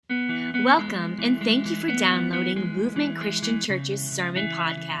Welcome and thank you for downloading Movement Christian Church's Sermon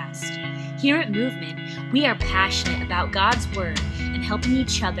Podcast. Here at Movement, we are passionate about God's Word and helping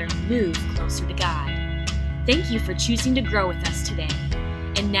each other move closer to God. Thank you for choosing to grow with us today.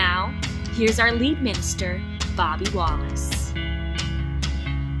 And now, here's our lead minister, Bobby Wallace.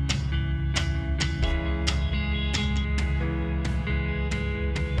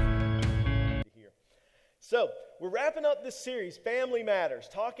 So, we're wrapping up this series, Family Matters,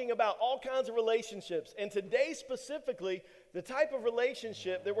 talking about all kinds of relationships. And today specifically, the type of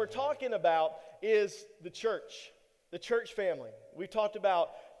relationship that we're talking about is the church family. We've talked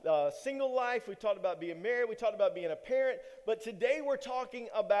about single life, we talked about being married, we talked about being a parent. But today we're talking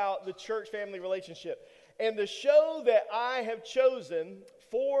about the church family relationship. And the show that I have chosen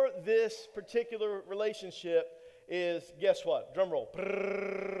for this particular relationship is, guess what? Drum roll.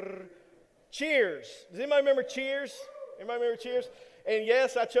 Cheers. Does anybody remember Cheers? Anybody remember Cheers? And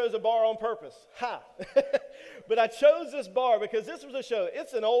yes, I chose a bar on purpose. Ha! But I chose this bar because this was a show.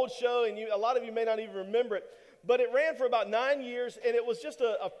 It's an old show, and a lot of you may not even remember it. But it ran for about 9 years, and it was just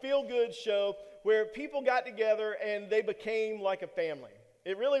a feel-good show where people got together and they became like a family.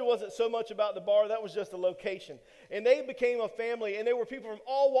 It really wasn't so much about the bar. That was just a location. And they became a family, and they were people from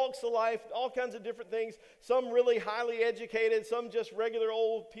all walks of life, all kinds of different things, some really highly educated, some just regular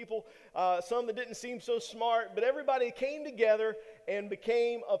old people, some that didn't seem so smart. But everybody came together and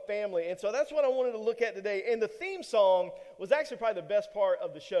became a family. And so that's what I wanted to look at today. And the theme song was actually probably the best part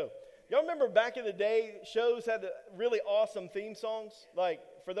of the show. Y'all remember back in the day, shows had really awesome theme songs? Like,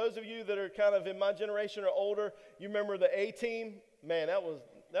 for those of you that are kind of in my generation or older, you remember the A-Team? Man, that was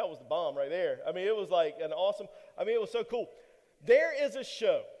the bomb right there. I mean, it was like it was so cool. There is a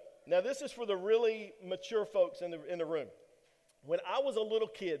show. Now, this is for the really mature folks in the room. When I was a little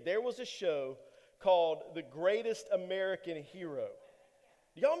kid, there was a show called The Greatest American Hero.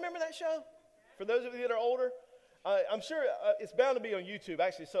 Do y'all remember that show? For those of you that are older, I'm sure it's bound to be on YouTube.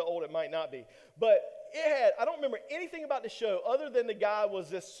 Actually, so old it might not be. But I don't remember anything about the show other than the guy was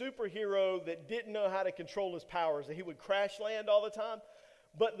this superhero that didn't know how to control his powers, that he would crash land all the time.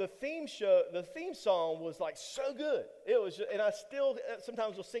 But the theme song was like so good. It was, and I still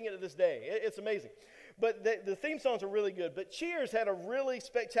sometimes will sing it to this day. It's amazing. But the theme songs are really good. But Cheers had a really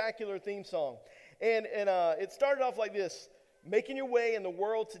spectacular theme song. And it started off like this: making your way in the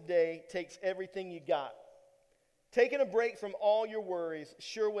world today takes everything you got. Taking a break from all your worries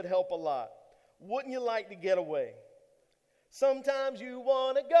sure would help a lot. Wouldn't you like to get away? Sometimes you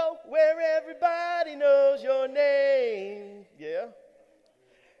want to go where everybody knows your name. Yeah.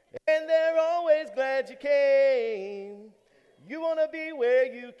 And they're always glad you came. You want to be where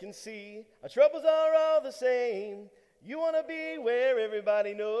you can see our troubles are all the same. You want to be where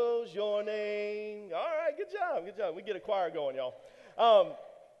everybody knows your name. All right, good job. We get a choir going, y'all.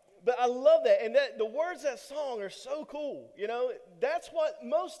 But I love that, and the words of that song are so cool. You know, that's what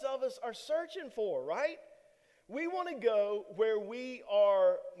most of us are searching for, right? We want to go where we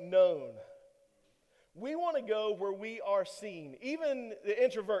are known. We want to go where we are seen, even the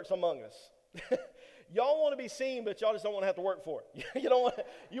introverts among us. Y'all want to be seen, but y'all just don't want to have to work for it.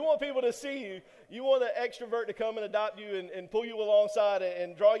 You want people to see you. You want an extrovert to come and adopt you and pull you alongside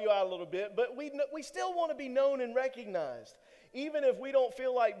and draw you out a little bit. But we still want to be known and recognized. Even if we don't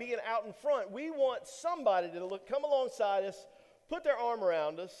feel like being out in front, we want somebody to come alongside us, put their arm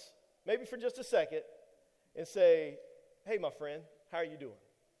around us, maybe for just a second, and say, "Hey, my friend, how are you doing?"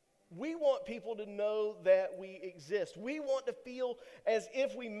 We want people to know that we exist. We want to feel as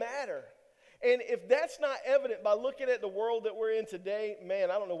if we matter. And if that's not evident by looking at the world that we're in today, man,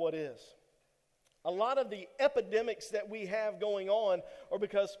 I don't know what is. A lot of the epidemics that we have going on are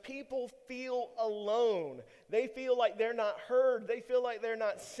because people feel alone. They feel like they're not heard. They feel like they're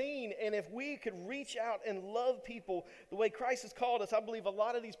not seen. And if we could reach out and love people the way Christ has called us, I believe a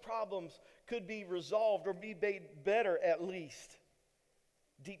lot of these problems could be resolved or be made better at least.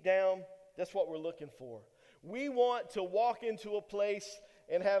 Deep down, that's what we're looking for. We want to walk into a place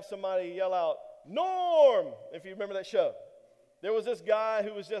and have somebody yell out, "Norm!" If you remember that show. There was this guy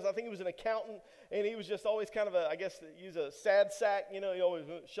who was I think he was an accountant, and he was just always kind of he's a sad sack, he always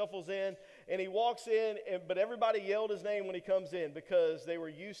shuffles in, and he walks in, but everybody yelled his name when he comes in because they were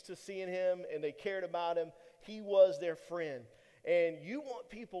used to seeing him and they cared about him. He was their friend. And you want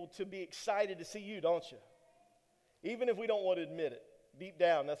people to be excited to see you, don't you? Even if we don't want to admit it. Deep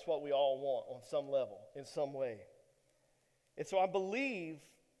down, that's what we all want on some level, in some way. And so I believe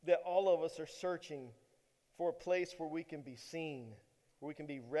that all of us are searching for a place where we can be seen, where we can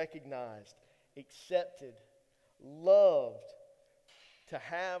be recognized, accepted, loved, to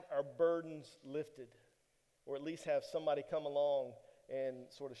have our burdens lifted, or at least have somebody come along and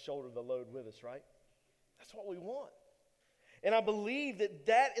sort of shoulder the load with us, right? That's what we want. And I believe that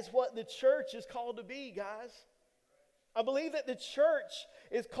that is what the church is called to be, guys. I believe that the church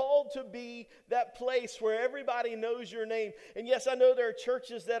is called to be that place where everybody knows your name. And yes, I know there are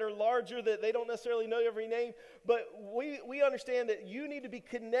churches that are larger that they don't necessarily know every name, but we understand that you need to be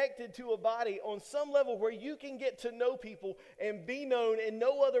connected to a body on some level where you can get to know people and be known and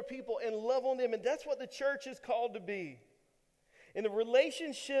know other people and love on them. And that's what the church is called to be. And the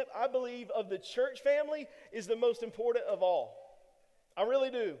relationship, I believe, of the church family is the most important of all. I really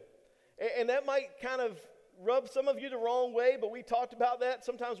do. And that might kind of rub some of you the wrong way, but we talked about that.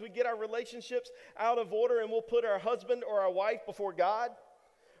 Sometimes we get our relationships out of order and we'll put our husband or our wife before God,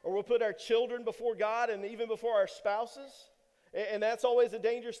 or we'll put our children before God and even before our spouses. And that's always a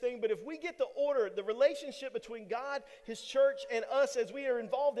dangerous thing. But if we get the order, the relationship between God, His church, and us as we are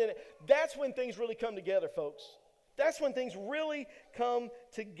involved in it, that's when things really come together, folks. That's when things really come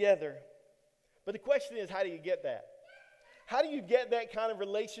together. But the question is, how do you get that? How do you get that kind of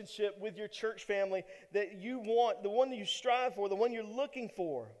relationship with your church family that you want, the one that you strive for, the one you're looking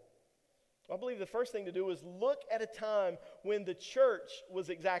for? I believe the first thing to do is look at a time when the church was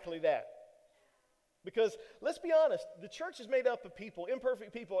exactly that. Because let's be honest, the church is made up of people,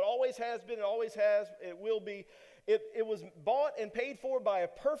 imperfect people. It always has been, it always has, it will be. It was bought and paid for by a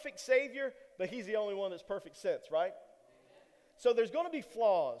perfect Savior, but He's the only one that's perfect sense, right? So there's going to be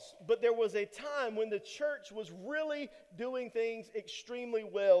flaws, but there was a time when the church was really doing things extremely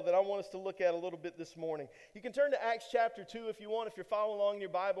well that I want us to look at a little bit this morning. You can turn to Acts chapter 2 if you want, if you're following along in your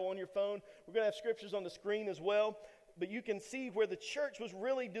Bible on your phone. We're going to have scriptures on the screen as well, but you can see where the church was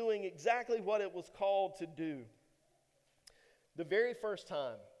really doing exactly what it was called to do. The very first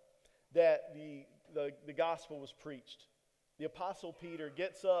time that the gospel was preached, the Apostle Peter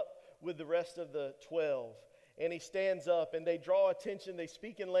gets up with the rest of the 12, and he stands up, and they draw attention. They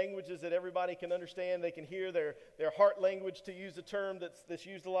speak in languages that everybody can understand. They can hear their heart language, to use a term that's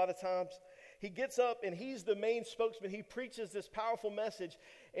used a lot of times. He gets up, and he's the main spokesman. He preaches this powerful message,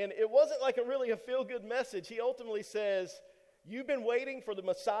 and it wasn't like a feel-good message. He ultimately says, you've been waiting for the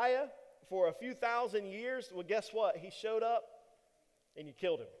Messiah for a few thousand years. Well, guess what? He showed up, and you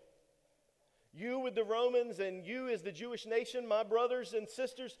killed him. You with the Romans and you as the Jewish nation, my brothers and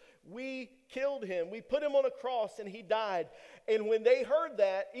sisters, we killed him. We put him on a cross and he died. And when they heard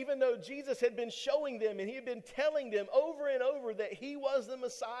that, even though Jesus had been showing them and he had been telling them over and over that he was the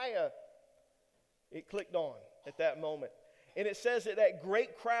Messiah, it clicked on at that moment. And it says that that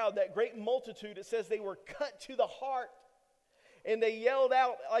great crowd, that great multitude, it says they were cut to the heart. And they yelled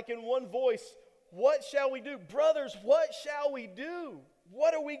out like in one voice, "What shall we do? Brothers, what shall we do?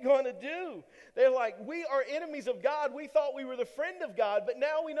 What are we going to do?" They're like, we are enemies of God. We thought we were the friend of God, but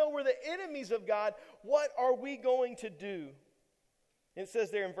now we know we're the enemies of God. What are we going to do? And it says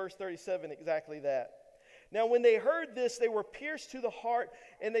there in verse 37 exactly that. Now when they heard this, they were pierced to the heart,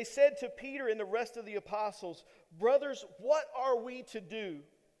 and they said to Peter and the rest of the apostles, "Brothers, what are we to do?"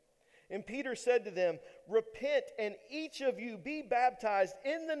 And Peter said to them, "Repent, and each of you be baptized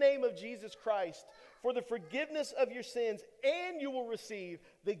in the name of Jesus Christ for the forgiveness of your sins, and you will receive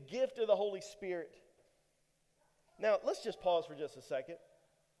the gift of the Holy Spirit." Now, let's just pause for just a second.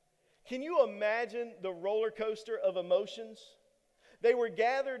 Can you imagine the roller coaster of emotions? They were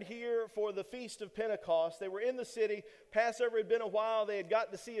gathered here for the Feast of Pentecost. They were in the city. Passover had been a while. They had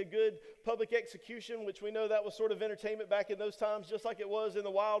gotten to see a good public execution, which we know that was sort of entertainment back in those times, just like it was in the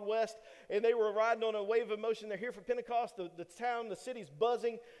Wild West. And they were riding on a wave of emotion. They're here for Pentecost. The town, the city's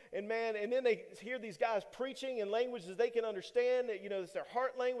buzzing. And man, and then they hear these guys preaching in languages they can understand. You know, it's their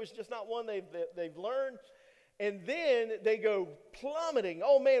heart language, just not one they've learned. And then they go plummeting.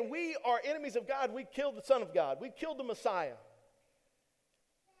 Oh man, we are enemies of God. We killed the Son of God. We killed the Messiah.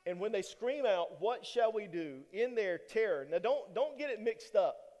 And when they scream out, "What shall we do?" in their terror. Now don't get it mixed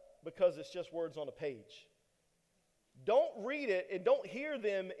up because it's just words on a page. Don't read it and don't hear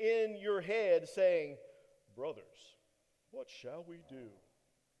them in your head saying, "Brothers, what shall we do?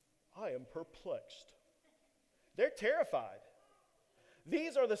 I am perplexed." They're terrified.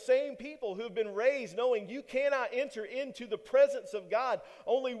 These are the same people who have been raised knowing you cannot enter into the presence of God.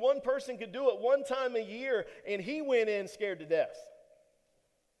 Only one person could do it one time a year, and he went in scared to death.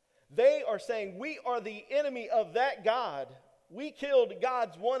 They are saying, we are the enemy of that God. We killed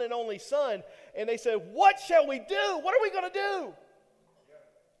God's one and only Son. And they said, "What shall we do? What are we going to do?"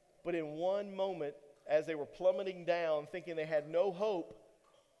 But in one moment, as they were plummeting down, thinking they had no hope,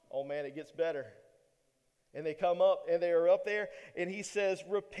 oh man, it gets better. And they come up, and they are up there, and he says,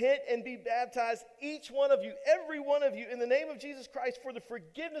 "Repent and be baptized, each one of you, every one of you, in the name of Jesus Christ for the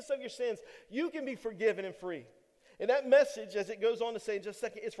forgiveness of your sins." You can be forgiven and free. And that message, as it goes on to say in just a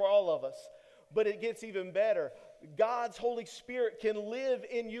second, it's for all of us. But it gets even better. God's Holy Spirit can live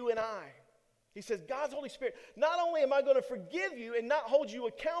in you and I. He says, God's Holy Spirit, not only am I going to forgive you and not hold you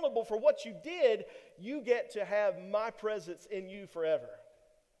accountable for what you did, you get to have my presence in you forever.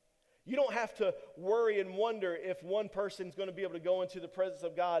 You don't have to worry and wonder if one person's going to be able to go into the presence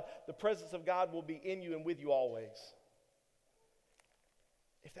of God. The presence of God will be in you and with you always.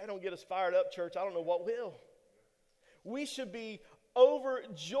 If that don't get us fired up, church, I don't know what will. We should be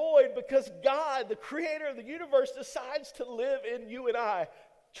overjoyed because God, the creator of the universe, decides to live in you and I.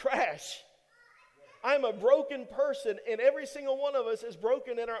 Trash. I'm a broken person, and every single one of us is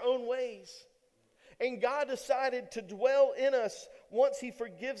broken in our own ways. And God decided to dwell in us once He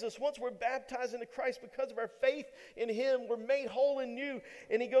forgives us. Once we're baptized into Christ because of our faith in Him, we're made whole and new.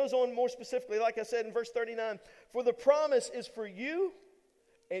 And He goes on more specifically, like I said in verse 39, for the promise is for you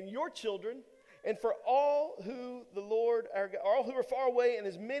and your children, and for all who are far away, and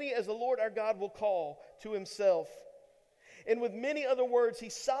as many as the Lord our God will call to Himself. And with many other words, He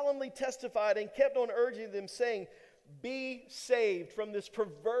solemnly testified and kept on urging them, saying, be saved from this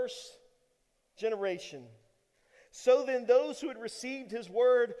perverse generation. So then those who had received His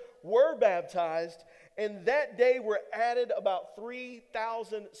word were baptized, and that day were added about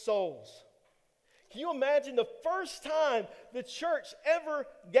 3,000 souls. Can you imagine the first time the church ever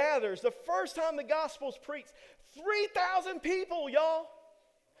gathers, the first time the gospel's preached? 3,000 people, y'all.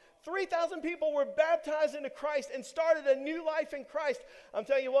 3,000 people were baptized into Christ and started a new life in Christ. I'm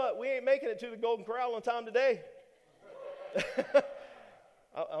telling you what, we ain't making it to the Golden Corral on time today.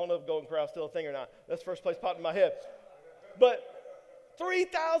 I don't know if Golden Corral is still a thing or not. That's the first place popped in my head. But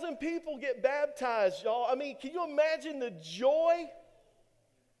 3,000 people get baptized, y'all. I mean, can you imagine the joy?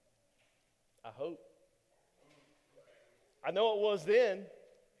 I hope. I know it was then.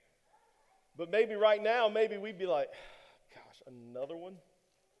 But maybe right now, maybe we'd be like, gosh, another one?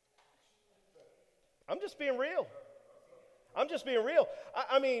 I'm just being real. I'm just being real.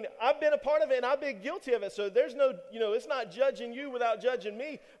 I mean, I've been a part of it and I've been guilty of it. So there's no, it's not judging you without judging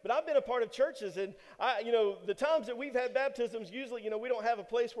me. But I've been a part of churches and the times that we've had baptisms, usually, we don't have a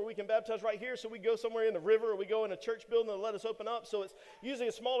place where we can baptize right here. So we go somewhere in the river or we go in a church building and let us open up. So it's usually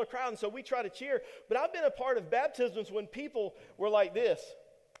a smaller crowd. And so we try to cheer. But I've been a part of baptisms when people were like this.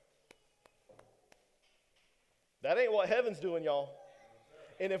 That ain't what heaven's doing, y'all.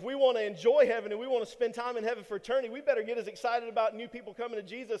 And if we want to enjoy heaven and we want to spend time in heaven for eternity, we better get as excited about new people coming to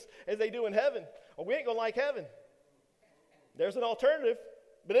Jesus as they do in heaven, or we ain't going to like heaven. There's an alternative.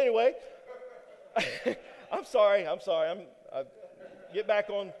 But anyway, I'm sorry. I get back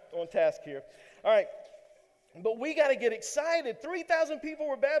on task here. All right. But we got to get excited. 3,000 people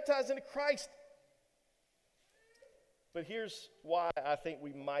were baptized into Christ. But here's why I think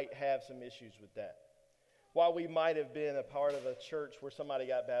we might have some issues with that. While we might have been a part of a church where somebody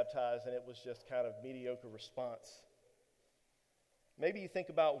got baptized and it was just kind of mediocre response. Maybe you think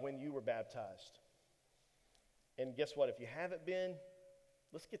about when you were baptized. And guess what? If you haven't been,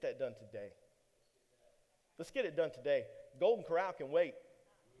 let's get that done today. Let's get it done today. Golden Corral can wait.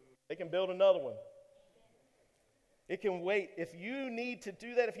 They can build another one. It can wait. If you need to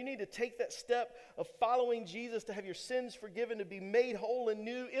do that, if you need to take that step of following Jesus to have your sins forgiven, to be made whole and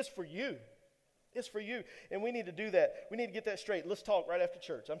new, it's for you. It's for you, and we need to do that. We need to get that straight. Let's talk right after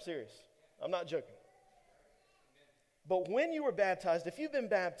church. I'm serious. I'm not joking. But when you were baptized, if you've been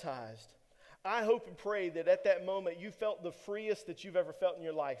baptized, I hope and pray that at that moment you felt the freest that you've ever felt in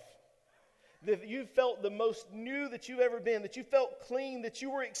your life. That you felt the most new that you've ever been, that you felt clean, that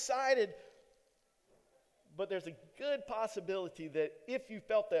you were excited. But there's a good possibility that if you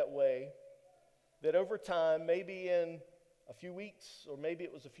felt that way, that over time, maybe in a few weeks, or maybe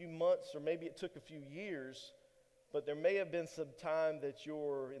it was a few months, or maybe it took a few years, but there may have been some time that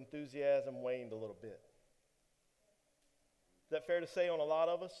your enthusiasm waned a little bit. Is that fair to say on a lot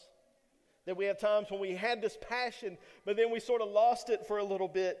of us? That we have times when we had this passion, but then we sort of lost it for a little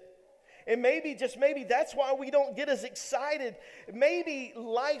bit. And maybe, just maybe, that's why we don't get as excited. Maybe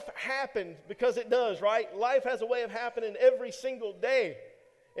life happened, because it does, right? Life has a way of happening every single day.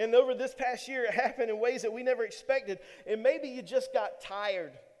 And over this past year, it happened in ways that we never expected. And maybe you just got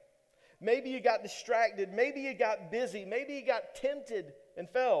tired. Maybe you got distracted. Maybe you got busy. Maybe you got tempted and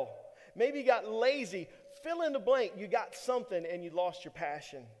fell. Maybe you got lazy. Fill in the blank. You got something and you lost your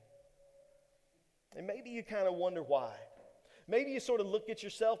passion. And maybe you kind of wonder why. Maybe you sort of look at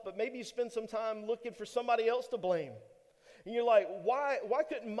yourself, but maybe you spend some time looking for somebody else to blame. And you're like, why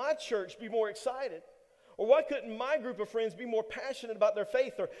couldn't my church be more excited? Or why couldn't my group of friends be more passionate about their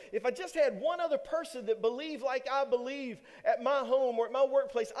faith? Or if I just had one other person that believed like I believe at my home or at my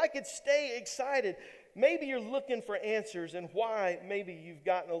workplace, I could stay excited. maybe you're looking for answers and why maybe you've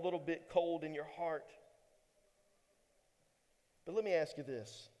gotten a little bit cold in your heart. But let me ask you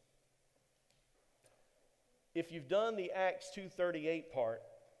this. If you've done the Acts 2:38 part,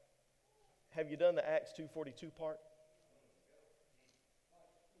 have you done the Acts 2:42 part?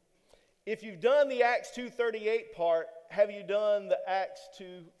 If you've done the Acts 2:38 part, have you done the Acts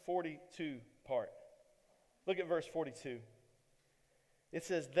 2:42 part? Look at verse 42. It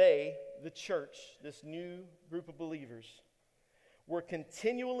says, they, the church, this new group of believers, were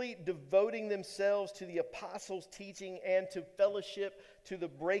continually devoting themselves to the apostles' teaching and to fellowship, to the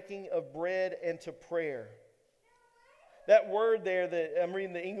breaking of bread and to prayer. That word there that I'm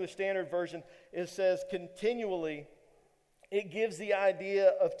reading the English Standard Version, it says continually. It gives the idea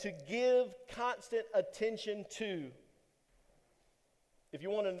of to give constant attention to. If you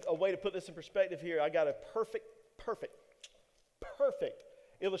want a way to put this in perspective here, I got a perfect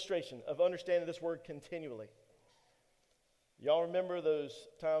illustration of understanding this word continually. Y'all remember those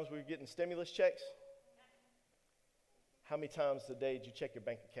times we were getting stimulus checks? How many times a day did you check your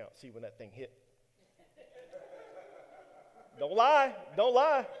bank account, see when that thing hit? Don't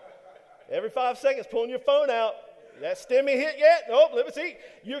lie. Every 5 seconds, pulling your phone out. That stimmy hit yet? Nope, let me see.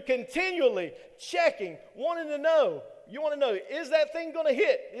 You're continually checking, wanting to know. You want to know, is that thing going to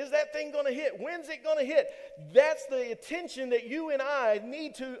hit? Is that thing going to hit? When's it going to hit? That's the attention that you and I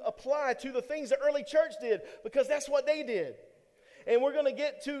need to apply to the things the early church did, because that's what they did. And we're going to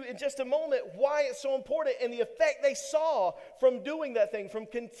get to, in just a moment, why it's so important and the effect they saw from doing that thing, from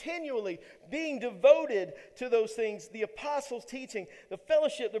continually being devoted to those things, the apostles' teaching, the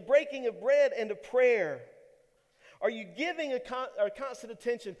fellowship, the breaking of bread, and the prayer. Are you giving a constant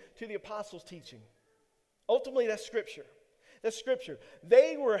attention to the apostles' teaching? Ultimately, that's Scripture. That's Scripture.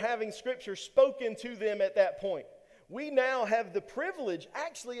 They were having Scripture spoken to them at that point. We now have the privilege,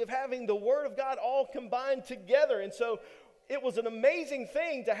 actually, of having the Word of God all combined together. And so it was an amazing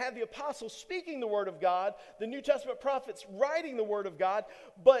thing to have the apostles speaking the Word of God, the New Testament prophets writing the Word of God,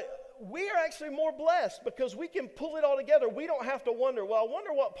 but we are actually more blessed because we can pull it all together. We don't have to wonder, well, I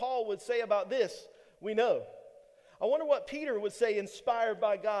wonder what Paul would say about this. We know. I wonder what Peter would say, inspired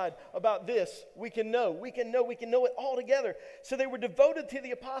by God, about this. We can know it all together. So they were devoted to the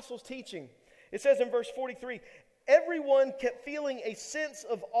apostles' teaching. It says in verse 43, everyone kept feeling a sense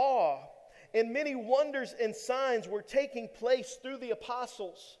of awe, and many wonders and signs were taking place through the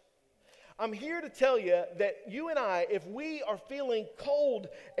apostles. I'm here to tell you that you and I, if we are feeling cold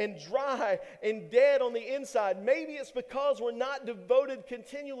and dry and dead on the inside, maybe it's because we're not devoted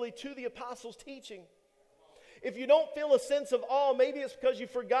continually to the apostles' teaching. If you don't feel a sense of awe, maybe it's because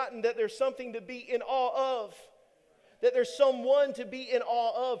you've forgotten that there's something to be in awe of. That there's someone to be in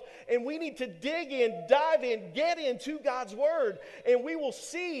awe of. And we need to dig in, dive in, get into God's Word. And we will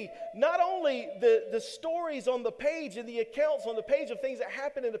see not only the stories on the page and the accounts on the page of things that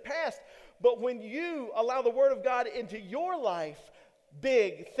happened in the past, but when you allow the Word of God into your life,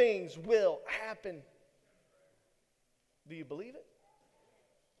 big things will happen. Do you believe it?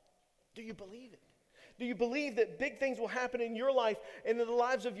 Do you believe it? Do you believe that big things will happen in your life and in the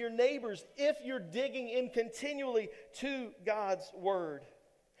lives of your neighbors if you're digging in continually to God's Word?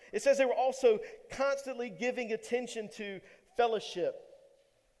 It says they were also constantly giving attention to fellowship.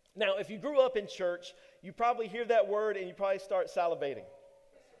 Now, if you grew up in church, you probably hear that word and you probably start salivating.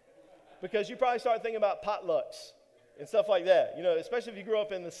 Because you probably start thinking about potlucks and stuff like that. You know, especially if you grew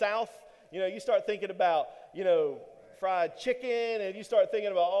up in the South, you know, you start thinking about, you know, fried chicken, and you start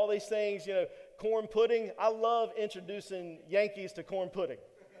thinking about all these things, you know, corn pudding. I love introducing Yankees to corn pudding.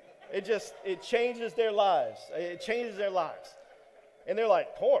 It changes their lives. It changes their lives. And they're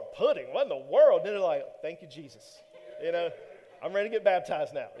like, corn pudding? What in the world? And they're like, thank you, Jesus. You know, I'm ready to get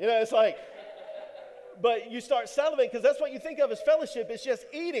baptized now. You know, it's like, but you start salivating because that's what you think of as fellowship. It's just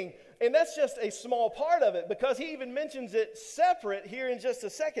eating. And that's just a small part of it, because he even mentions it separate here in just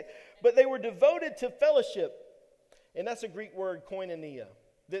a second. But they were devoted to fellowship. And that's a Greek word, koinonia,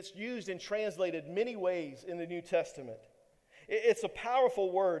 that's used and translated many ways in the New Testament. It's a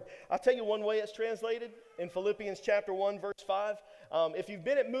powerful word. I'll tell you one way it's translated in Philippians chapter 1, verse 5. If you've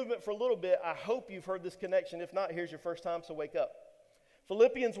been at Movement for a little bit, I hope you've heard this connection. If not, here's your first time, so wake up.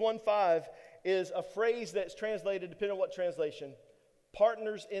 Philippians 1:5 is a phrase that's translated, depending on what translation,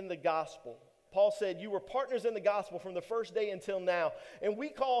 partners in the gospel. Paul said, you were partners in the gospel from the first day until now. And we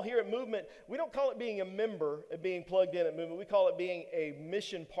call here at Movement, we don't call it being a member and being plugged in at Movement. We call it being a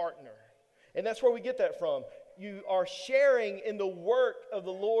mission partner. And that's where we get that from. You are sharing in the work of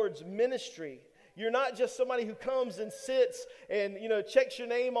the Lord's ministry. You're not just somebody who comes and sits and, checks your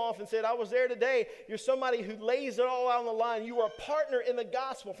name off and said, I was there today. You're somebody who lays it all out on the line. You are a partner in the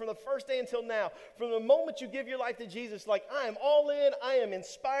gospel from the first day until now. From the moment you give your life to Jesus, like, I am all in. I am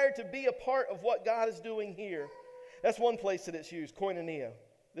inspired to be a part of what God is doing here. That's one place that it's used, koinonia.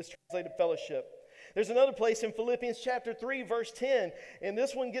 This translated fellowship. There's another place in Philippians chapter 3, verse 10, and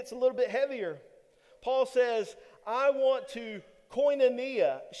this one gets a little bit heavier. Paul says, I want to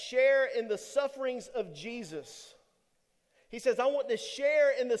koinonia, share in the sufferings of Jesus. He says, I want to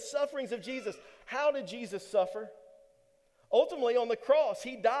share in the sufferings of Jesus. How did Jesus suffer? Ultimately, on the cross,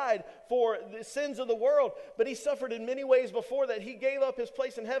 he died for the sins of the world, but he suffered in many ways before that. He gave up his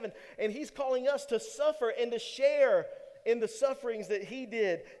place in heaven, and he's calling us to suffer and to share in the sufferings that he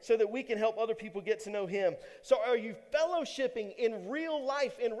did so that we can help other people get to know him. So are you fellowshipping in real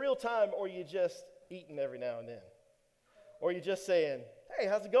life, in real time, or are you just eating every now and then? Or are you just saying, hey,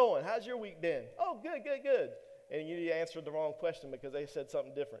 how's it going? How's your week been? Oh, good, good, good. And you answered the wrong question because they said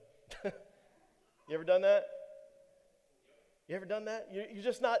something different. You ever done that? You ever done that? You're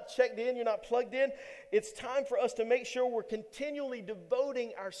just not checked in. You're not plugged in. It's time for us to make sure we're continually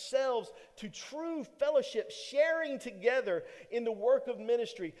devoting ourselves to true fellowship, sharing together in the work of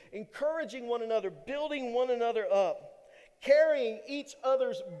ministry, encouraging one another, building one another up, carrying each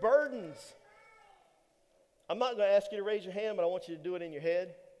other's burdens. I'm not going to ask you to raise your hand, but I want you to do it in your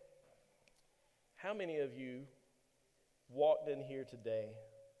head. How many of you walked in here today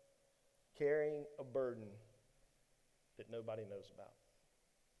carrying a burden that nobody knows about?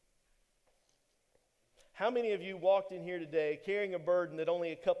 How many of you walked in here today carrying a burden that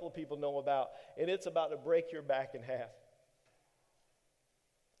only a couple of people know about, and it's about to break your back in half?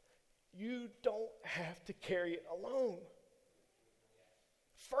 You don't have to carry it alone.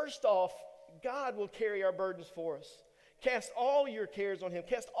 First off, God will carry our burdens for us. Cast all your cares on him.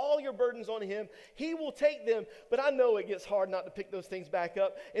 Cast all your burdens on him. He will take them. But I know it gets hard not to pick those things back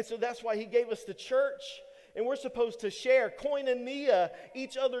up. And so that's why he gave us the church. And we're supposed to share, koinonia,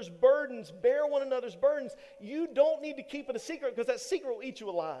 each other's burdens, bear one another's burdens. You don't need to keep it a secret because that secret will eat you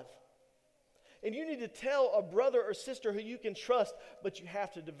alive. And you need to tell a brother or sister who you can trust, but you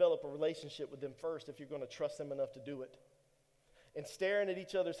have to develop a relationship with them first if you're going to trust them enough to do it. And staring at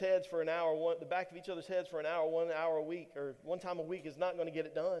each other's heads for an hour, the back of each other's heads for an hour, 1 hour a week, or one time a week is not going to get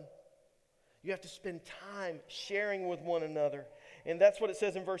it done. You have to spend time sharing with one another. And that's what it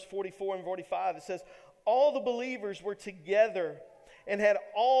says in verse 44 and 45. It says, all the believers were together and had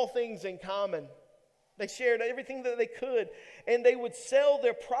all things in common. They shared everything that they could, and they would sell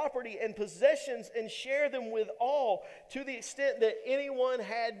their property and possessions and share them with all to the extent that anyone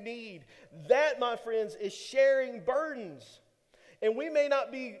had need. That, my friends, is sharing burdens. And we may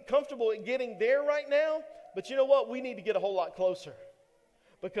not be comfortable in getting there right now, but you know what? We need to get a whole lot closer.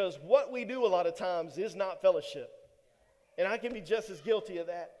 Because what we do a lot of times is not fellowship. And I can be just as guilty of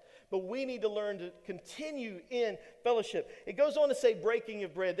that. But we need to learn to continue in fellowship. It goes on to say breaking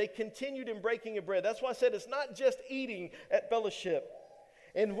of bread. They continued in breaking of bread. That's why I said it's not just eating at fellowship.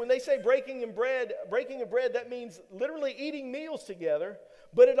 And when they say breaking of bread, that means literally eating meals together.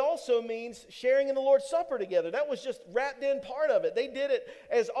 But it also means sharing in the Lord's Supper together. That was just wrapped in part of it. They did it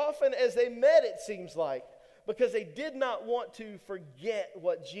as often as they met, it seems like, because they did not want to forget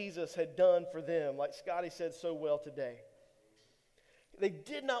what Jesus had done for them, like Scotty said so well today. They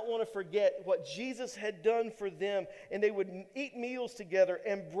did not want to forget what Jesus had done for them, and they would eat meals together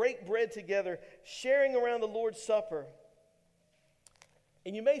and break bread together, sharing around the Lord's Supper.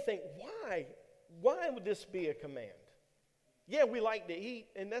 And you may think, why? Why would this be a command? Yeah, we like to eat,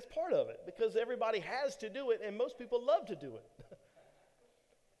 and that's part of it, because everybody has to do it, and most people love to do it.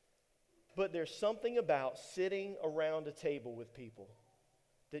 But there's something about sitting around a table with people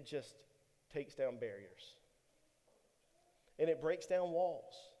that just takes down barriers. And it breaks down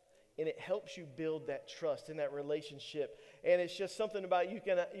walls. And it helps you build that trust and that relationship. And it's just something about you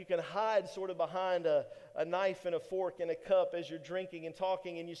can hide sort of behind a knife and a fork and a cup as you're drinking and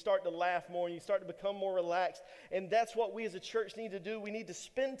talking, and you start to laugh more and you start to become more relaxed. And that's what we as a church need to do. We need to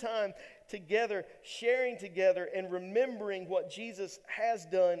spend time together, sharing together, and remembering what Jesus has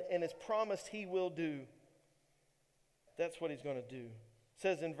done and has promised he will do. That's what he's going to do. It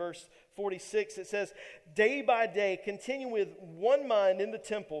says in verse 46, it says, day by day, continue with one mind in the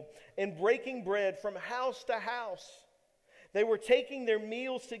temple and breaking bread from house to house. They were taking their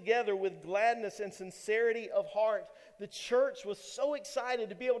meals together with gladness and sincerity of heart. The church was so excited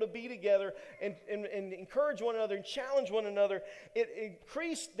to be able to be together and encourage one another and challenge one another. It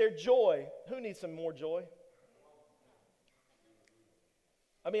increased their joy. Who needs some more joy?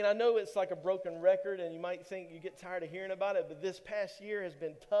 I mean, I know it's like a broken record and you might think you get tired of hearing about it, but this past year has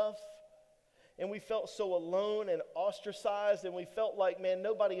been tough. and we felt so alone and ostracized, and we felt like, man,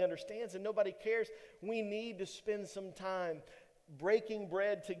 nobody understands and nobody cares. We need to spend some time breaking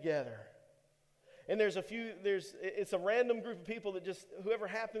bread together. And it's a random group of people that just, whoever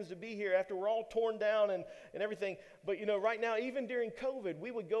happens to be here after we're all torn down and everything. But right now, even during COVID, we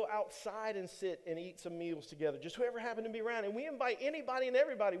would go outside and sit and eat some meals together. Just whoever happened to be around. And we invite anybody and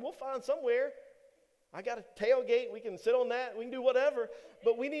everybody. We'll find somewhere. I got a tailgate. We can sit on that. We can do whatever.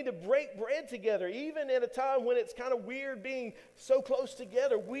 But we need to break bread together. Even at a time when it's kind of weird being so close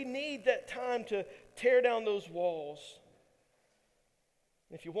together, we need that time to tear down those walls.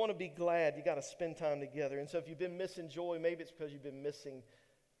 If you want to be glad, you got to spend time together. And so if you've been missing joy, maybe it's because you've been missing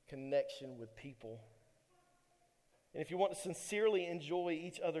connection with people. And if you want to sincerely enjoy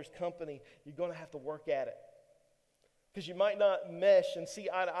each other's company, you're going to have to work at it. Because you might not mesh and see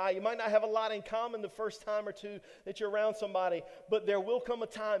eye to eye. You might not have a lot in common the first time or two that you're around somebody. But there will come a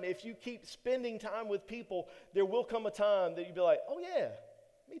time, if you keep spending time with people, there will come a time that you'll be like, oh yeah,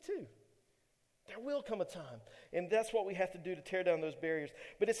 me too. There will come a time. And that's what we have to do to tear down those barriers.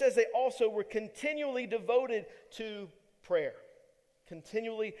 But it says they also were continually devoted to prayer.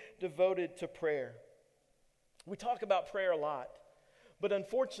 Continually devoted to prayer. We talk about prayer a lot. But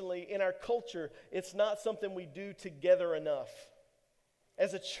unfortunately, in our culture, it's not something we do together enough.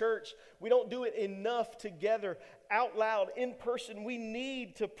 As a church, we don't do it enough together, out loud, in person. We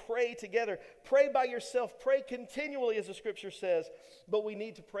need to pray together. Pray by yourself. Pray continually, as the scripture says. But we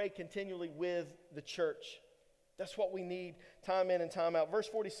need to pray continually with the church. That's what we need, time in and time out. Verse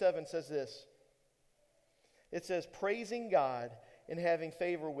 47 says this. It says, praising God and having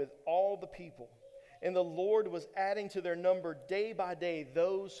favor with all the people. And the Lord was adding to their number day by day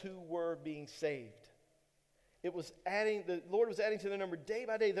those who were being saved. The Lord was adding to their number day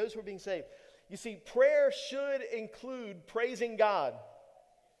by day those who were being saved. You see, prayer should include praising God.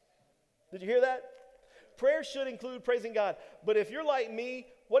 Did you hear that? Prayer should include praising God. But if you're like me,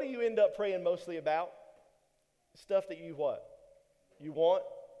 what do you end up praying mostly about? Stuff that you what? You want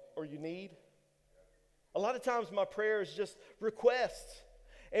or you need? A lot of times my prayer is just requests.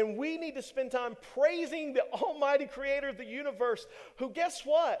 And we need to spend time praising the almighty creator of the universe, who, guess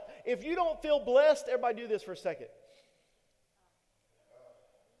what? If you don't feel blessed, everybody do this for a second.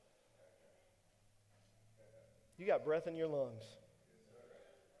 You got breath in your lungs.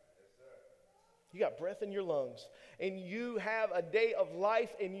 You got breath in your lungs. And you have a day of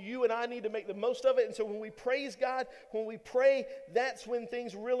life, and you and I need to make the most of it. And so when we praise God, when we pray, that's when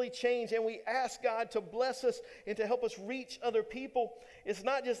things really change. And we ask God to bless us and to help us reach other people. It's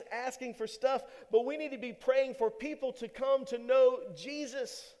not just asking for stuff, but we need to be praying for people to come to know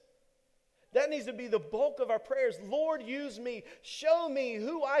Jesus. That needs to be the bulk of our prayers. Lord, use me. Show me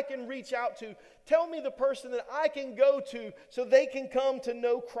who I can reach out to. Tell me the person that I can go to so they can come to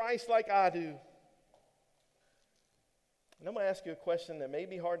know Christ like I do. And I'm going to ask you a question that may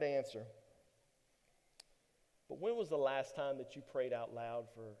be hard to answer. But when was the last time that you prayed out loud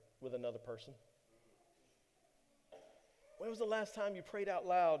with another person? When was the last time you prayed out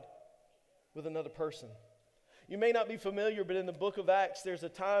loud with another person? You may not be familiar, but in the book of Acts, there's a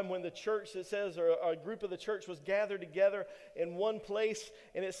time when the church, it says, or a group of the church was gathered together in one place,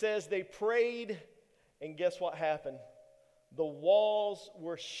 and it says they prayed, and guess what happened? The walls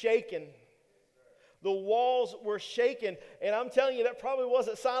were shaken. The walls were shaken. And I'm telling you, that probably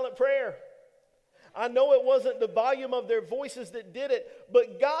wasn't silent prayer. I know it wasn't the volume of their voices that did it,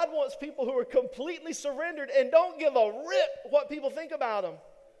 but God wants people who are completely surrendered and don't give a rip what people think about them,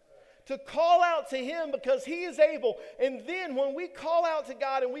 to call out to Him because He is able. And then when we call out to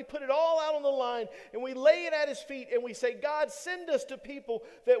God and we put it all out on the line and we lay it at His feet and we say, God, send us to people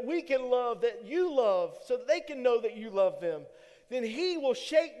that we can love, that you love, so that they can know that you love them, then He will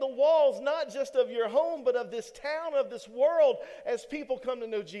shake the walls, not just of your home, but of this town, of this world, as people come to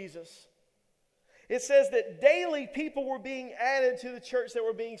know Jesus. It says that daily people were being added to the church that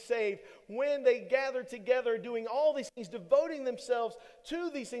were being saved when they gathered together doing all these things, devoting themselves to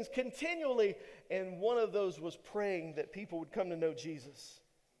these things continually. And one of those was praying that people would come to know Jesus.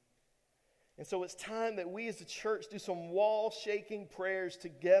 And so it's time that we as a church do some wall-shaking prayers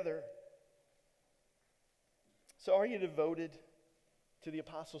together. So are you devoted to the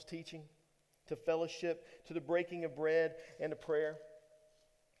apostles' teaching, to fellowship, to the breaking of bread, and to prayer?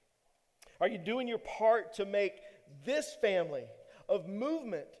 Are you doing your part to make this family of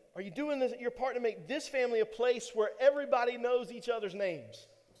movement? Are you doing your part to make this family a place where everybody knows each other's names?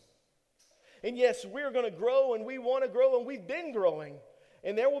 And yes, we're going to grow, and we want to grow, and we've been growing.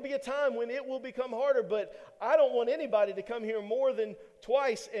 And there will be a time when it will become harder, but I don't want anybody to come here more than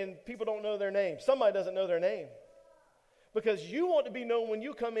twice and people don't know their name. Somebody doesn't know their name. because you want to be known when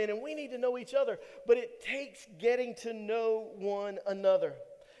you come in, and we need to know each other. But it takes getting to know one another.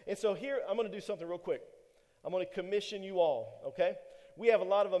 And so here, I'm going to do something real quick. I'm going to commission you all, okay? We have a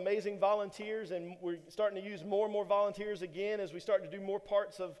lot of amazing volunteers, and we're starting to use more and more volunteers again as we start to do more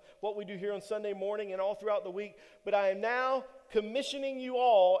parts of what we do here on Sunday morning and all throughout the week. But I am now commissioning you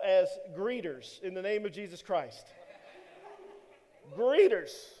all as greeters in the name of Jesus Christ.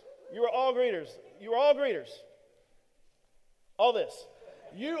 Greeters. You are all greeters. You are all greeters. All this.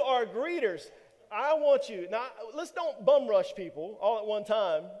 You are greeters. I want you. Now, let's don't bum rush people all at one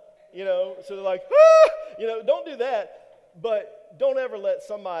time, so they're like, ah! Don't do that. But don't ever let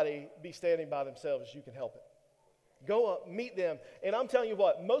somebody be standing by themselves if you can help it. Go up, meet them. And I'm telling you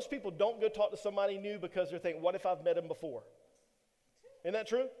what, most people don't go talk to somebody new because they're thinking, what if I've met them before? Isn't that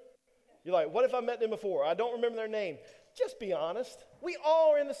true? You're like, what if I met them before? I don't remember their name. Just be honest. We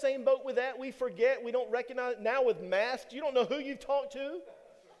all are in the same boat with that. We forget. We don't recognize it. Now with masks, you don't know who you've talked to.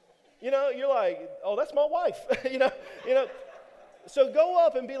 You're like, oh, that's my wife. So go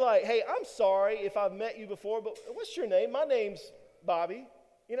up and be like, hey, I'm sorry if I've met you before, but what's your name? My name's Bobby.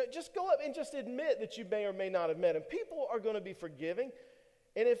 Just go up and just admit that you may or may not have met him. People are going to be forgiving.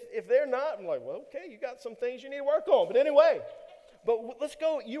 And if they're not, I'm like, well, okay, you got some things you need to work on. But anyway, let's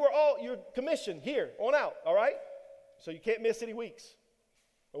go. You're commissioned here on out, all right? So you can't miss any weeks.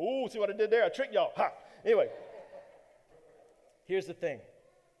 Ooh, see what I did there? I tricked y'all. Ha. Anyway, here's the thing.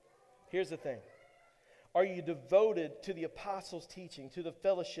 Are you devoted to the apostles' teaching, to the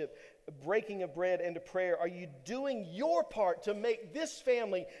fellowship, breaking of bread, and to prayer? Are you doing your part to make this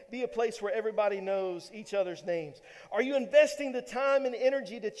family be a place where everybody knows each other's names? Are you investing the time and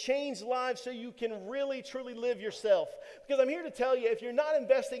energy to change lives so you can really, truly live yourself? Because I'm here to tell you, if you're not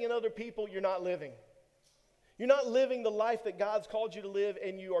investing in other people, you're not living. You're not living the life that God's called you to live,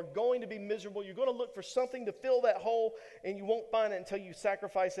 and you are going to be miserable. You're going to look for something to fill that hole, and you won't find it until you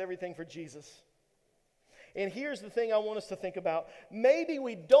sacrifice everything for Jesus. And here's the thing I want us to think about. Maybe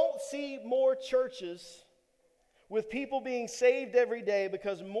we don't see more churches with people being saved every day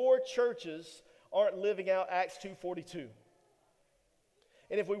because more churches aren't living out Acts 2:42.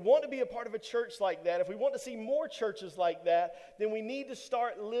 And if we want to be a part of a church like that, if we want to see more churches like that, then we need to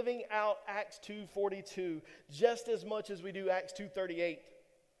start living out Acts 2:42 just as much as we do Acts 2:38.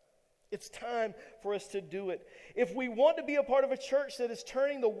 It's time for us to do it. If we want to be a part of a church that is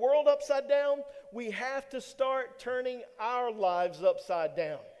turning the world upside down, we have to start turning our lives upside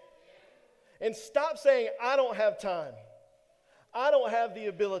down. And stop saying, I don't have time. I don't have the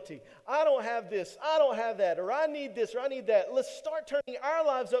ability. I don't have this. I don't have that. Or I need this or I need that. Let's start turning our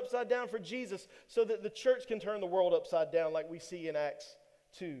lives upside down for Jesus so that the church can turn the world upside down like we see in Acts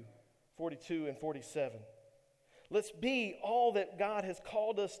 2:42 and 47. Let's be all that God has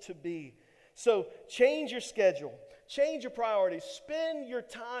called us to be. So change your schedule. Change your priorities. Spend your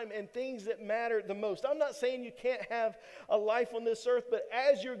time in things that matter the most. I'm not saying you can't have a life on this earth, but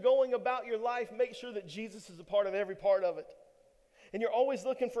as you're going about your life, make sure that Jesus is a part of every part of it. And you're always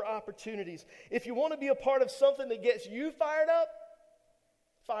looking for opportunities. If you want to be a part of something that gets you fired up,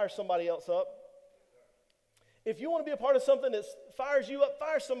 fire somebody else up. If you want to be a part of something that fires you up,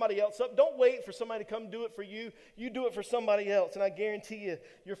 fire somebody else up. Don't wait for somebody to come do it for you. You do it for somebody else, and I guarantee you,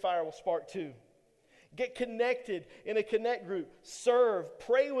 your fire will spark too. Get connected in a connect group. Serve.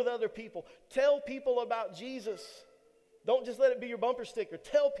 Pray with other people. Tell people about Jesus. Don't just let it be your bumper sticker.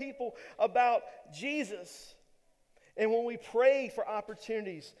 Tell people about Jesus. And when we pray for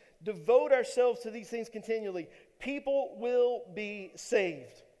opportunities, devote ourselves to these things continually, people will be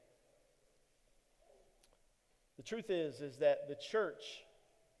saved. The truth is that the church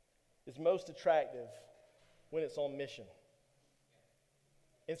is most attractive when it's on mission.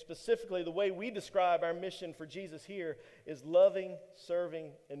 And specifically, the way we describe our mission for Jesus here is loving,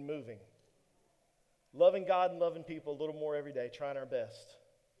 serving, and moving. Loving God and loving people a little more every day, trying our best.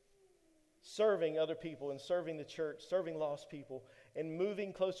 Serving other people and serving the church, serving lost people, and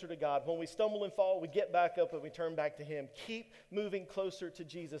moving closer to God. When we stumble and fall, we get back up and we turn back to Him. Keep moving closer to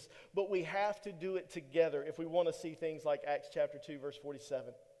Jesus. But we have to do it together if we want to see things like Acts chapter 2, verse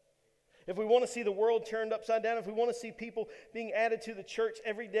 47. If we want to see the world turned upside down, if we want to see people being added to the church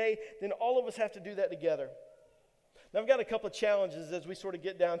every day, then all of us have to do that together. Now, I've got a couple of challenges as we sort of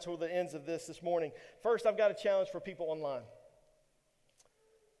get down toward the ends of this morning. First, I've got a challenge for people online.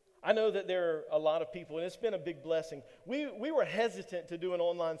 I know that there are a lot of people, and it's been a big blessing. We were hesitant to do an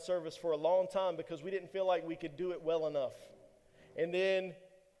online service for a long time because we didn't feel like we could do it well enough. And then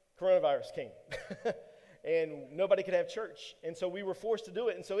coronavirus came, and nobody could have church. And so we were forced to do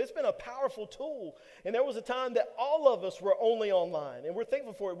it. And so it's been a powerful tool. And there was a time that all of us were only online, and we're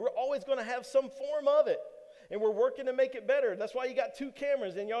thankful for it. We're always going to have some form of it. and we're working to make it better. That's why you got 2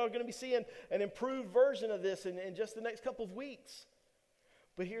 cameras, and y'all are going to be seeing an improved version of this in just the next couple of weeks.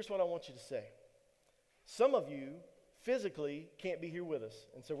 But here's what I want you to say. Some of you physically can't be here with us,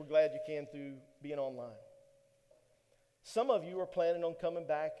 and so we're glad you can through being online. Some of you are planning on coming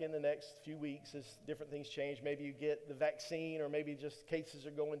back in the next few weeks as different things change. Maybe you get the vaccine, or maybe just cases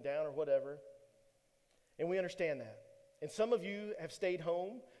are going down or whatever. And we understand that. And some of you have stayed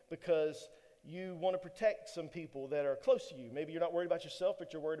home because you want to protect some people that are close to you. Maybe you're not worried about yourself,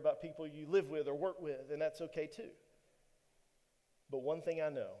 but you're worried about people you live with or work with, and that's okay too. But one thing I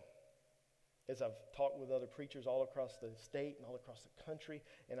know, as I've talked with other preachers all across the state and all across the country,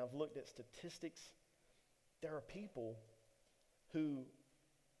 and I've looked at statistics, there are people who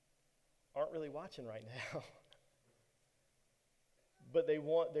aren't really watching right now, but they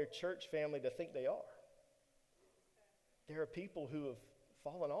want their church family to think they are. There are people who have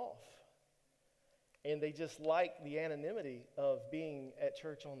fallen off, and they just like the anonymity of being at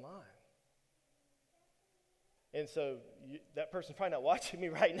church online. And so that person's probably not watching me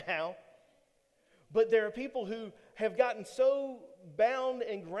right now, but there are people who have gotten so bound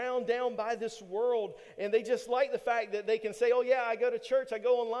and ground down by this world, and they just like the fact that they can say, oh yeah, I go to church, I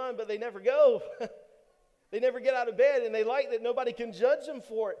go online, but they never go. They never get out of bed, and they like that nobody can judge them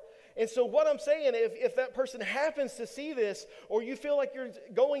for it. And so what I'm saying, if that person happens to see this, or you feel like you're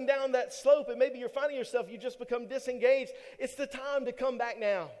going down that slope, and maybe you're finding yourself, you just become disengaged, it's the time to come back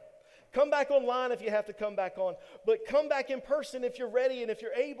now. Come back online if you have to come back on, but come back in person if you're ready and if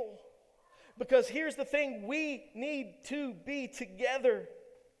you're able. Because here's the thing, we need to be together.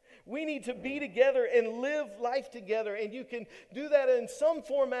 We need to be together and live life together. And you can do that in some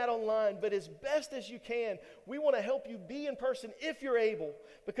format online, but as best as you can, we want to help you be in person if you're able,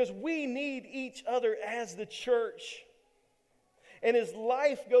 because we need each other as the church. And as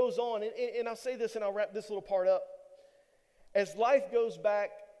life goes on, and I'll say this and I'll wrap this little part up. As life goes back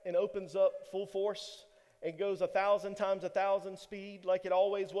and opens up full force and goes 1,000 times 1,000 speed like it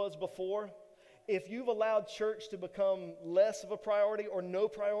always was before, if you've allowed church to become less of a priority or no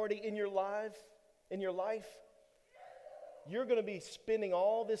priority in your life, you're going to be spending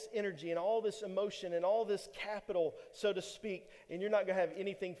all this energy and all this emotion and all this capital, so to speak, and you're not going to have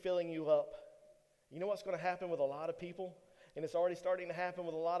anything filling you up. You know what's going to happen with a lot of people? And it's already starting to happen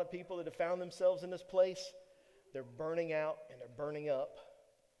with a lot of people that have found themselves in this place. They're burning out and they're burning up.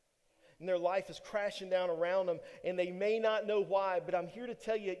 And their life is crashing down around them, and they may not know why, but I'm here to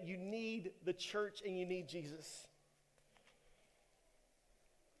tell you, you need the church and you need Jesus.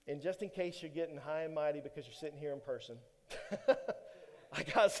 And just in case you're getting high and mighty because you're sitting here in person, I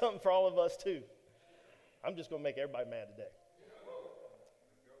got something for all of us too. I'm just going to make everybody mad today.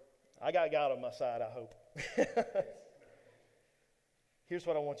 I got God on my side, I hope. Here's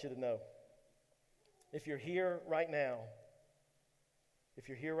what I want you to know. If you're here right now,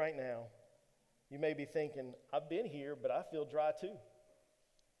 you may be thinking, I've been here, but I feel dry too.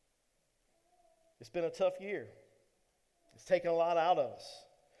 It's been a tough year. It's taken a lot out of us.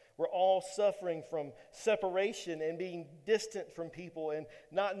 We're all suffering from separation and being distant from people and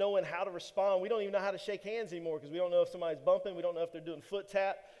not knowing how to respond. We don't even know how to shake hands anymore because we don't know if somebody's bumping. We don't know if they're doing foot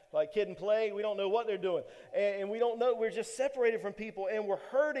tap like Kid and Play. We don't know what they're doing. And we don't know. We're just separated from people, and we're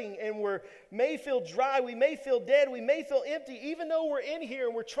hurting, and we may feel dry. We may feel dead. We may feel empty, even though we're in here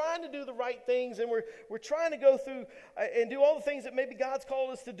and we're trying to do the right things, and we're trying to go through and do all the things that maybe God's called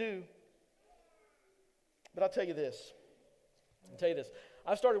us to do. But I'll tell you this.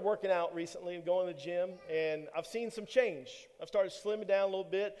 I've started working out recently and going to the gym, and I've seen some change. I've started slimming down a little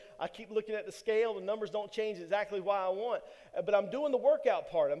bit. I keep looking at the scale. The numbers don't change exactly what I want, but I'm doing the workout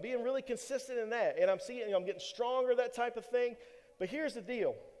part. I'm being really consistent in that, and I'm seeing, I'm getting stronger, that type of thing. But here's the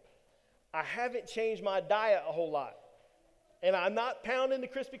deal. I haven't changed my diet a whole lot, and I'm not pounding the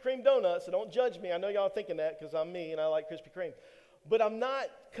Krispy Kreme donuts, so don't judge me. I know y'all are thinking that because I'm me and I like Krispy Kreme. But I'm not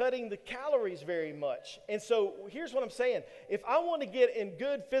cutting the calories very much. And so here's what I'm saying. If I want to get in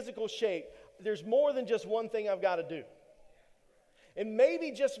good physical shape, there's more than just one thing I've got to do. And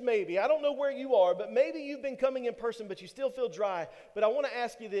maybe, just maybe, I don't know where you are, but maybe you've been coming in person, but you still feel dry. But I want to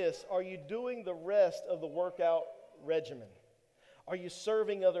ask you this. Are you doing the rest of the workout regimen? Are you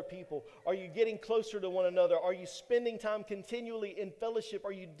serving other people? Are you getting closer to one another? Are you spending time continually in fellowship?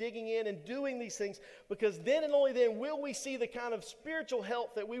 Are you digging in and doing these things? Because then and only then will we see the kind of spiritual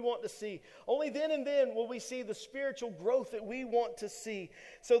health that we want to see. Only then and then will we see the spiritual growth that we want to see.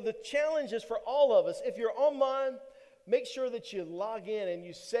 So the challenge is for all of us. If you're online, make sure that you log in and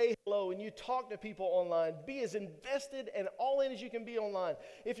you say hello and you talk to people online. Be as invested and all in as you can be online.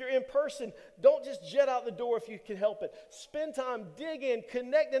 If you're in person, don't just jet out the door if you can help it. Spend time, dig in,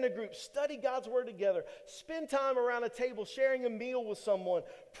 connect in a group, study God's Word together. Spend time around a table sharing a meal with someone.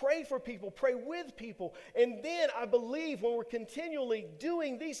 Pray for people, pray with people. And then I believe when we're continually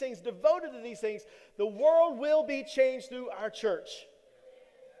doing these things, devoted to these things, the world will be changed through our church.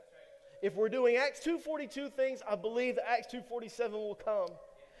 If we're doing Acts 2:42 things, I believe that Acts 2:47 will come.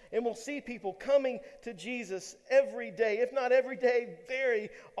 And we'll see people coming to Jesus every day, if not every day, very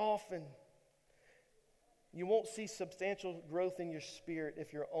often. You won't see substantial growth in your spirit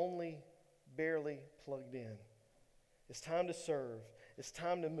if you're only barely plugged in. It's time to serve. It's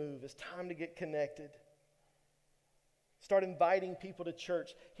time to move. It's time to get connected. Start inviting people to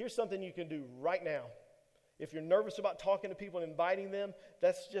church. Here's something you can do right now. If you're nervous about talking to people and inviting them,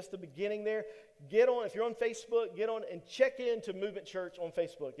 that's just the beginning there. Get on, if you're on Facebook, get on and check in to Movement Church on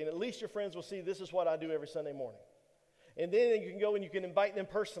Facebook. And at least your friends will see this is what I do every Sunday morning. And then you can go and you can invite them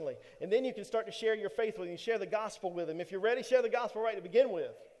personally. And then you can start to share your faith with them. Share the gospel with them. If you're ready, share the gospel right to begin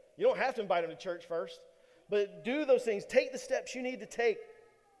with. You don't have to invite them to church first. But do those things. Take the steps you need to take.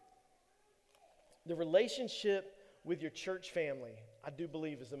 The relationship with your church family, I do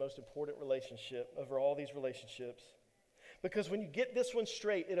believe, is the most important relationship over all these relationships. Because when you get this one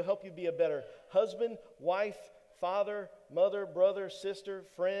straight, it'll help you be a better husband, wife, father, mother, brother, sister,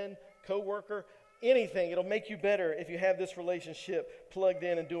 friend, co-worker, anything. It'll make you better if you have this relationship plugged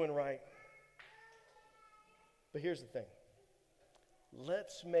in and doing right. But here's the thing.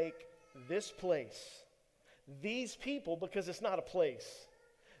 Let's make this place, these people, because it's not a place,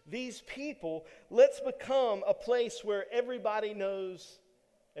 these people, let's become a place where everybody knows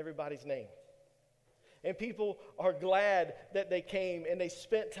everybody's name. And people are glad that they came and they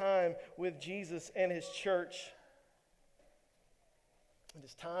spent time with Jesus and His church. And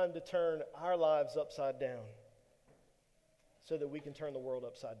it's time to turn our lives upside down so that we can turn the world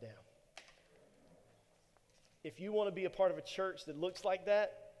upside down. If you want to be a part of a church that looks like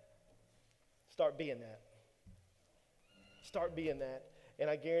that, start being that. Start being that. And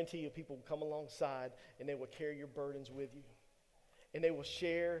I guarantee you people will come alongside and they will carry your burdens with you. And they will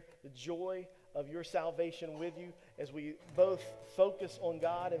share the joy of your salvation with you as we both focus on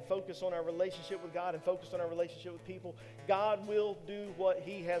God and focus on our relationship with God and focus on our relationship with people. God will do what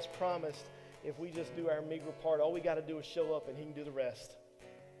He has promised if we just do our meager part. All we got to do is show up and He can do the rest.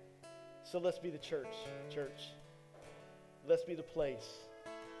 So let's be the church. Let's be the place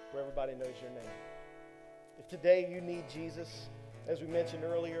where everybody knows your name. If today you need Jesus, as we mentioned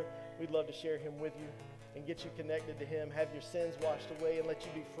earlier, we'd love to share Him with you and get you connected to Him, have your sins washed away, and let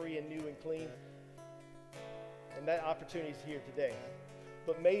you be free and new and clean. And that opportunity is here today.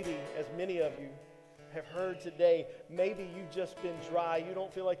 But maybe, as many of you have heard today, maybe you've just been dry. You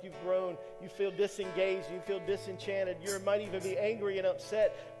don't feel like you've grown. You feel disengaged. You feel disenchanted. You might even be angry and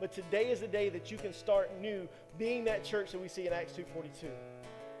upset. But today is the day that you can start new, being that church that we see in Acts 2:42.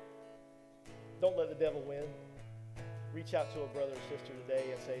 Don't let the devil win. Reach out to a brother or sister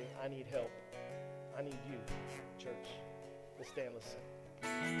today and say, I need help. I need you, church. Let's stand, let's sing.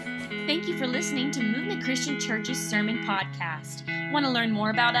 Thank you for listening to Movement Christian Church's Sermon Podcast. Want to learn more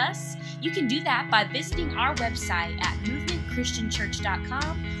about us? You can do that by visiting our website at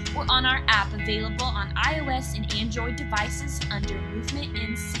movementchristianchurch.com or on our app available on iOS and Android devices under Movement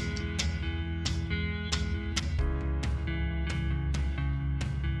NC.